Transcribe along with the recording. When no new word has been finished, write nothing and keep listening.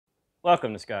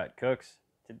Welcome to Scott Cooks.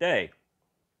 Today,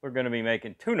 we're going to be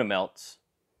making tuna melts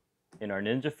in our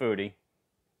Ninja Foodi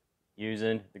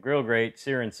using the Grillgrate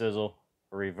Sear'NSizzle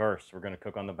reverse. We're going to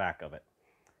cook on the back of it.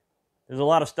 There's a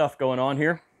lot of stuff going on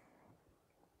here.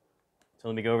 So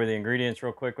let me go over the ingredients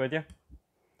real quick with you.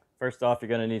 First off, you're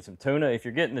going to need some tuna. If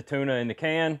you're getting the tuna in the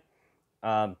can,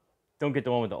 don't get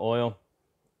the one with the oil.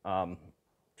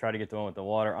 Try to get the one with the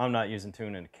water. I'm not using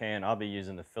tuna in the can. I'll be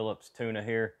using the Phillips tuna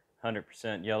here. 100%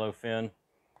 yellowfin.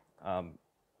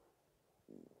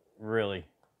 Really,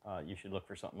 you should look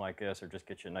for something like this or just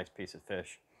get you a nice piece of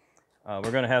fish. We're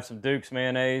going to have some Duke's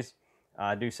mayonnaise.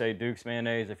 I do say Duke's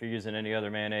mayonnaise. If you're using any other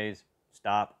mayonnaise,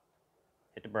 stop,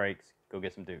 hit the brakes, go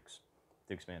get some Duke's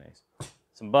mayonnaise.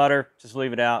 Some butter, just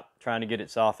leave it out, trying to get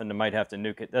it softened. I might have to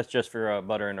nuke it. That's just for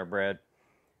butter in our bread.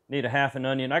 Need a half an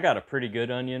onion. I got a pretty good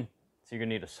onion, so you're going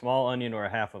to need a small onion or a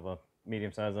half of a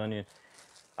medium-sized onion.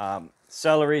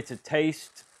 Celery to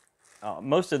taste.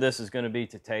 Most of this is going to be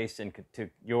to taste and to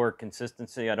your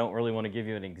consistency. I don't really want to give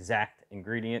you an exact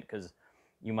ingredient because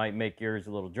you might make yours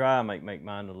a little dry. I might make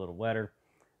mine a little wetter.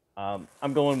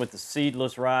 I'm going with the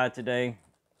seedless rye today.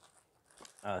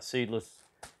 Seedless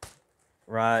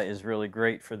rye is really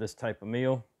great for this type of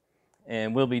meal.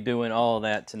 And we'll be doing all of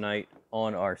that tonight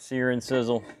on our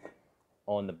Sear'NSizzle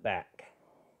on the back.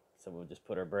 So we'll just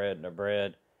put our bread in our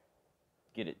bread,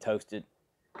 get it toasted.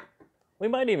 We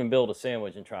might even build a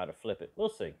sandwich and try to flip it. We'll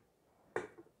see.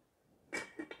 I've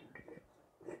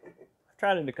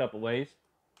tried it a couple ways.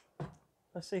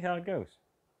 Let's see how it goes.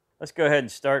 Let's go ahead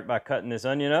and start by cutting this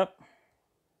onion up.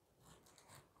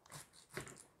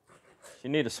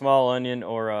 You need a small onion,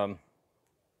 or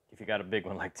if you got a big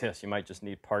one like this, you might just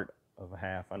need part of a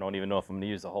half. I don't even know if I'm going to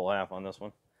use the whole half on this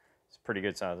one. It's a pretty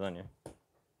good sized onion.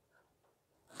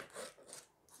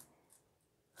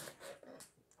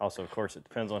 Also, of course, it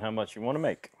depends on how much you want to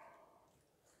make.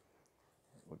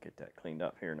 We'll get that cleaned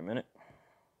up here in a minute.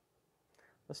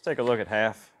 Let's take a look at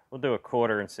half. We'll do a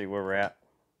quarter and see where we're at.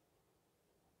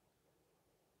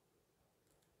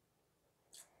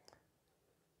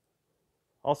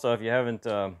 Also, if you haven't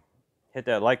hit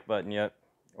that like button yet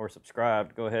or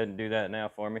subscribed, go ahead and do that now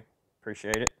for me.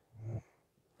 Appreciate it.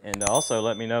 And also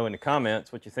let me know in the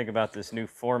comments what you think about this new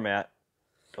format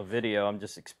of video. I'm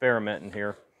just experimenting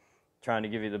here, trying to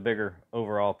give you the bigger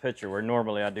overall picture where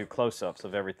normally I do close-ups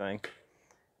of everything.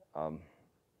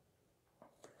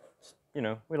 You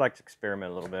know, we like to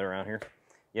experiment a little bit around here.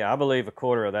 Yeah, I believe a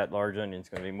quarter of that large onion is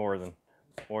going to be more than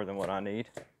what I need.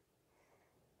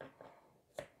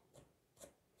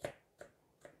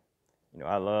 You know,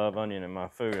 I love onion in my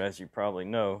food, as you probably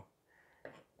know,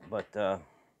 but the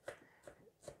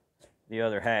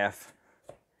other half,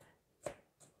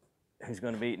 who's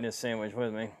going to be eating this sandwich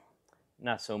with me,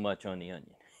 not so much on the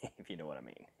onion, if you know what I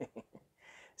mean.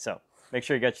 So make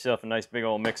sure you got yourself a nice big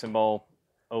old mixing bowl.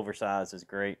 Oversized is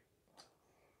great.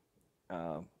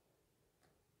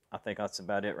 I think that's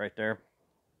about it right there.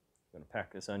 I'm going to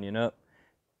pack this onion up.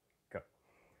 Go.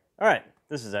 All right,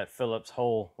 this is that Phillips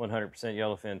whole 100%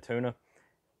 yellowfin tuna.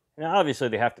 Now, obviously,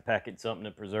 they have to pack it in something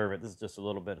to preserve it. This is just a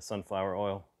little bit of sunflower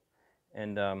oil.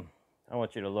 And I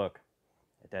want you to look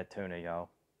at that tuna, y'all.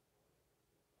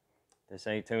 This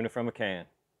ain't tuna from a can.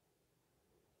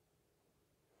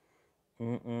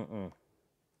 Mm.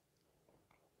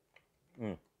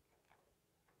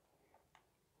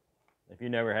 If you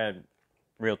never had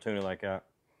real tuna like that,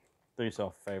 do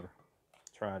yourself a favor.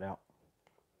 Try it out.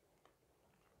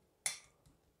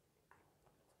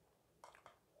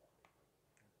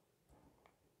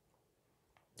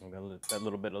 I've got that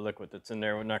little bit of liquid that's in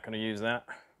there. We're not going to use that.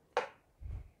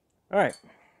 All right.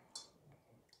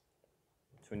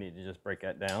 So we need to just break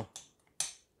that down.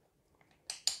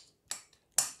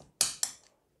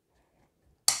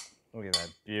 Look at that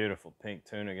beautiful pink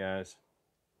tuna, guys.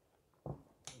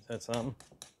 Is that something?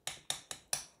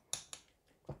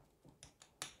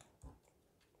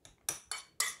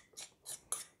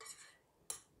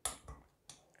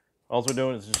 All we're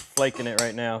doing is just flaking it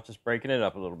right now, just breaking it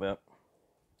up a little bit.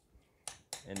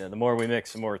 And the more we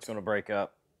mix, the more it's going to break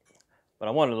up. But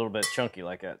I want it a little bit chunky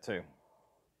like that too.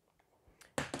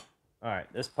 All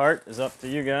right, this part is up to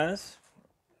you guys.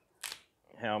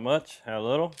 How much, how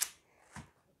little.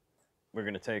 We're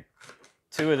going to take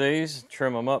 2 of these,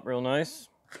 trim them up real nice.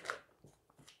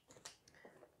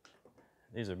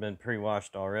 These have been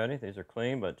pre-washed already. These are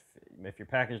clean, but if your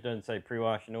package doesn't say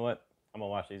pre-wash, you know what? I'm going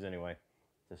to wash these anyway,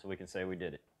 just so we can say we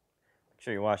did it. Make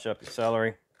sure you wash up your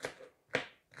celery.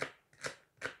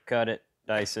 Cut it,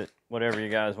 dice it, whatever you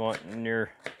guys want in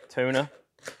your tuna.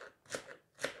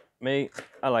 Me,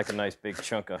 I like a nice big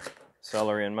chunk of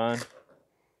celery in mine.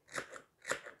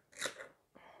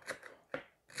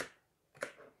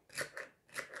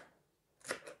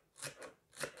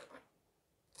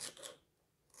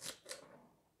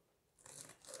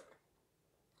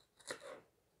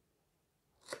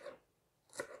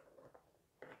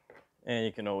 And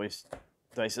you can always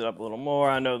dice it up a little more.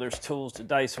 I know there's tools to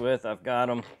dice with. I've got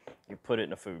them. You put it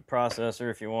in a food processor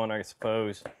if you want, I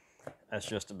suppose. That's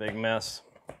just a big mess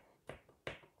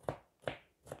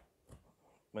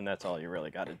when that's all you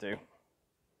really got to do.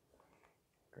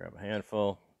 Grab a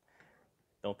handful.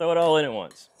 Don't throw it all in at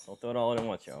once. Don't throw it all in at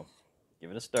once, y'all. Give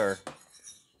it a stir.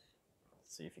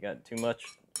 See if you got too much,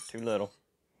 too little.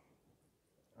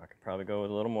 I could probably go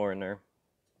with a little more in there.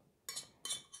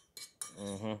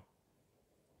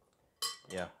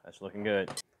 Yeah, that's looking good.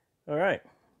 All right.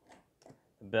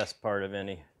 The best part of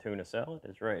any tuna salad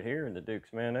is right here in the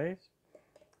Duke's mayonnaise.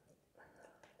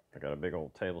 I got a big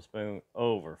old tablespoon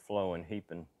overflowing,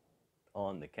 heaping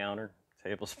on the counter.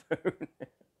 Tablespoon.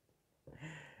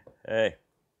 Hey,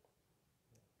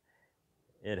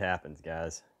 it happens,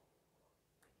 guys.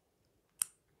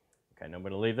 Okay, now I'm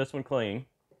going to leave this one clean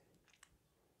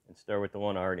and start with the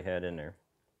one I already had in there.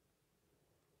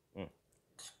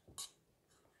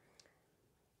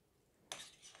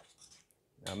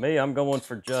 Now me, I'm going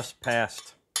for just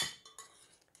past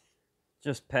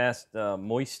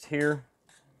moist here.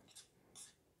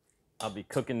 I'll be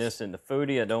cooking this in the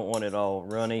Foodi. I don't want it all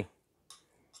runny,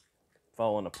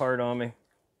 falling apart on me.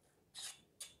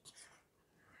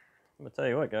 I'm gonna tell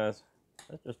you what, guys,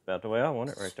 that's just about the way I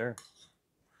want it right there.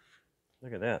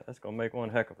 Look at that. That's gonna make one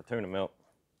heck of a tuna melt.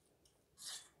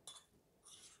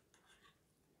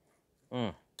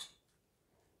 All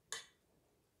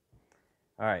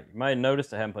right, you might have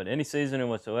noticed I haven't put any seasoning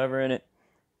whatsoever in it.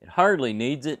 It hardly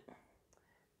needs it,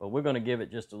 but we're gonna give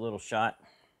it just a little shot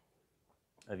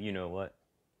of you know what,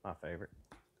 my favorite.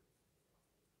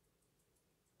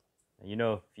 And you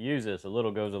know, if you use this, a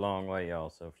little goes a long way, y'all.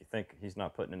 So if you think he's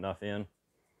not putting enough in,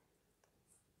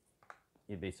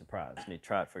 you'd be surprised. You need to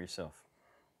try it for yourself.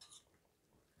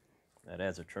 That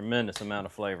adds a tremendous amount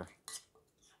of flavor.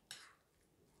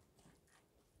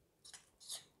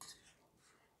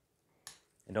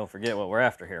 And don't forget what we're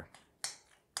after here.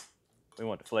 We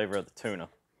want the flavor of the tuna.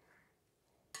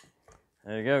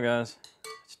 There you go, guys.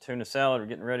 It's tuna salad. We're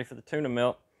getting ready for the tuna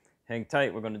melt. Hang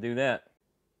tight, we're going to do that.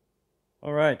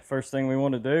 All right, the first thing we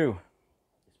want to do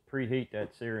is preheat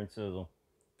that Sear'NSizzle.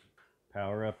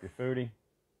 Power up your Foodi.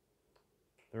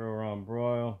 Throw her on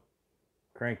broil.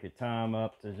 Crank your time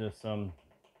up to just some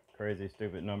crazy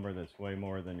stupid number that's way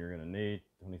more than you're going to need.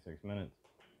 26 minutes.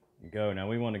 Go. Now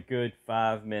we want a good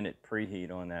 5-minute preheat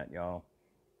on that, y'all.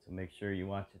 So make sure you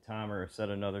watch the timer or set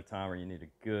another timer. You need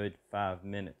a good 5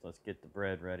 minutes. Let's get the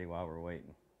bread ready while we're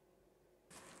waiting.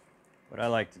 What I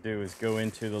like to do is go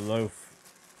into the loaf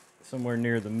somewhere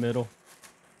near the middle.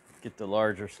 Get the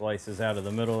larger slices out of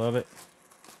the middle of it.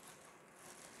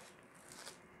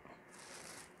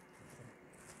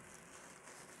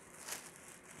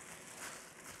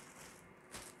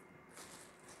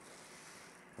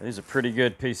 These are pretty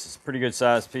good pieces, pretty good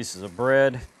sized pieces of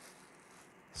bread.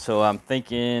 So I'm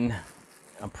thinking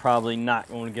I'm probably not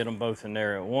going to get them both in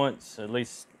there at once. At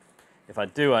least if I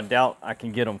do, I doubt I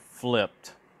can get them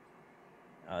flipped.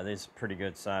 These are pretty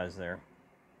good size there.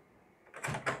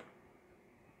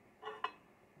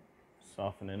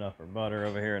 Softening up our butter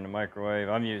over here in the microwave.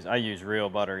 I use real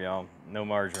butter, y'all, no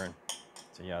margarine.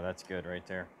 So yeah, that's good right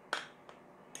there.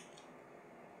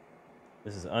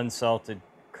 This is unsalted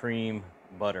cream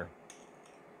butter.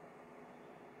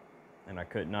 And I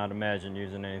could not imagine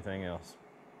using anything else.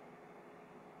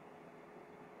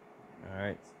 All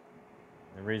right.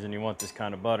 The reason you want this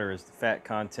kind of butter is the fat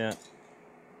content,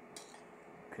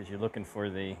 because you're looking for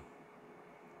the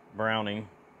browning.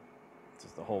 This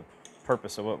is the whole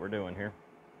purpose of what we're doing here.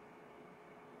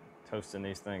 Toasting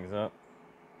these things up.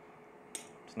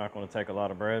 It's not going to take a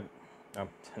lot of bread. I'm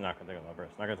not going to take a lot of bread.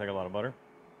 It's not going to take a lot of butter.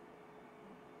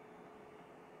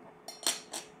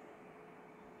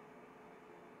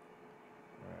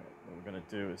 All right, what we're going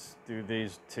to do is do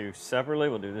these two separately.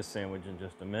 We'll do this sandwich in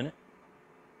just a minute.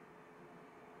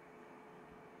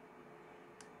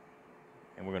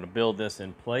 And we're going to build this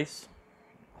in place.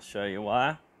 I'll show you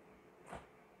why.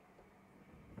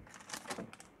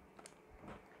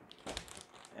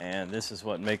 And this is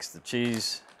what makes the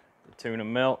cheese, the tuna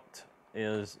melt,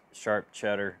 is sharp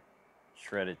cheddar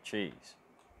shredded cheese.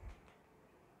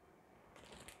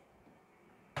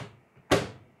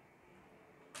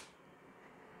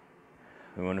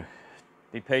 We want to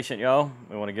be patient, y'all.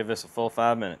 We want to give this a full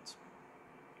 5 minutes.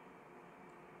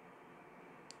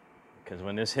 Because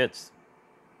when this hits,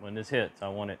 I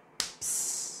want it,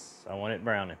 I want it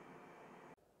browning.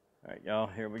 All right, y'all,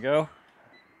 here we go.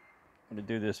 I'm going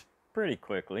to do this pretty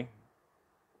quickly.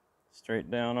 Straight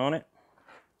down on it.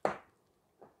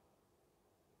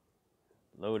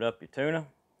 Load up your tuna.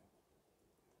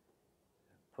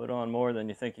 put on more than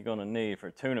you think you're going to need. For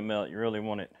tuna melt, you really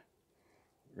want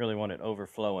it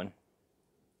overflowing.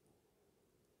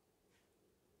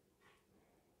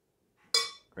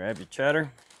 Grab your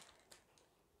cheddar.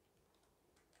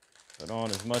 Put on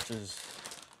as much as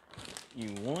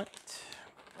you want,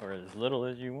 or as little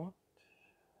as you want.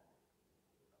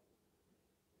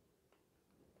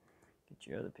 Get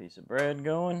your other piece of bread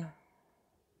going.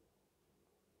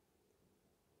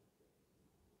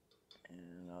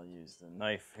 And I'll use the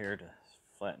knife here to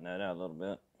flatten that out a little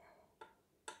bit.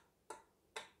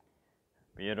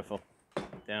 Beautiful.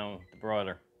 Down with the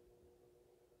broiler.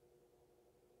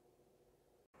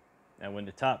 Now when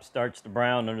the top starts to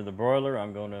brown under the broiler,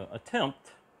 I'm going to attempt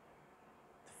to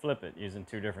flip it using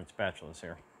 2 different spatulas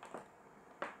here.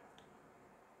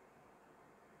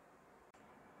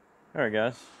 Alright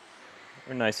guys,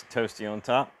 we're nice and toasty on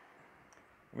top.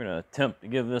 We're going to attempt to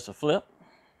give this a flip.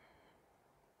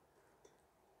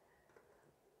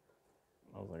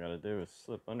 All I got to do is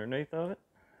slip underneath of it,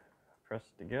 press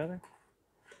it together,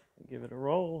 and give it a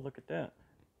roll. Look at that.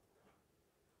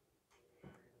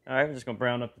 All right, we're just going to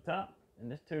brown up the top,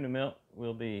 and this tuna melt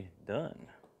will be done.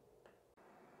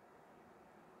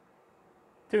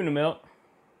 Tuna melt,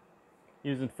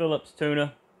 using Phillips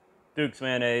tuna, Duke's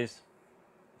mayonnaise,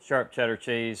 sharp cheddar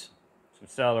cheese, some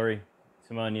celery,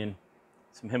 some onion,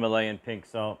 some Himalayan pink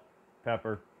salt,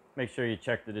 pepper. Make sure you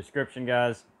check the description,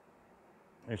 guys.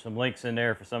 There's some links in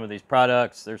there for some of these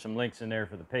products. There's some links in there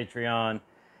for the Patreon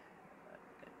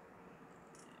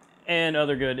and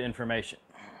other good information.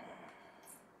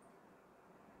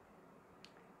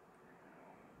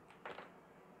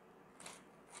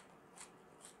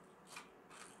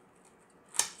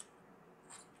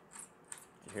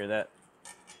 You hear that?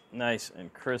 Nice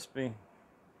and crispy.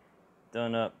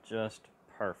 Done up just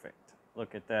perfect.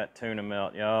 Look at that tuna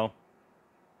melt, y'all.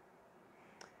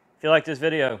 If you like this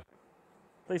video,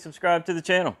 please subscribe to the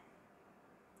channel.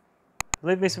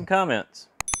 Leave me some comments.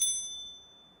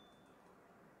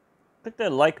 Click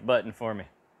that like button for me.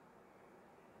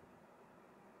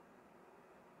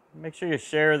 Make sure you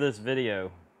share this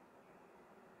video.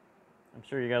 I'm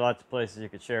sure you got lots of places you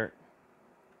could share it.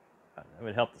 It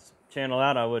would help the channel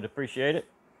out. I would appreciate it.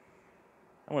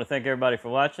 I want to thank everybody for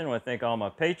watching. I want to thank all my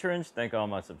patrons. Thank all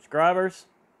my subscribers.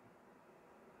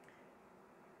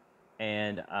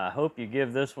 And I hope you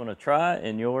give this one a try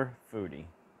in your foodie.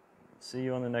 See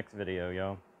you on the next video,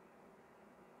 y'all.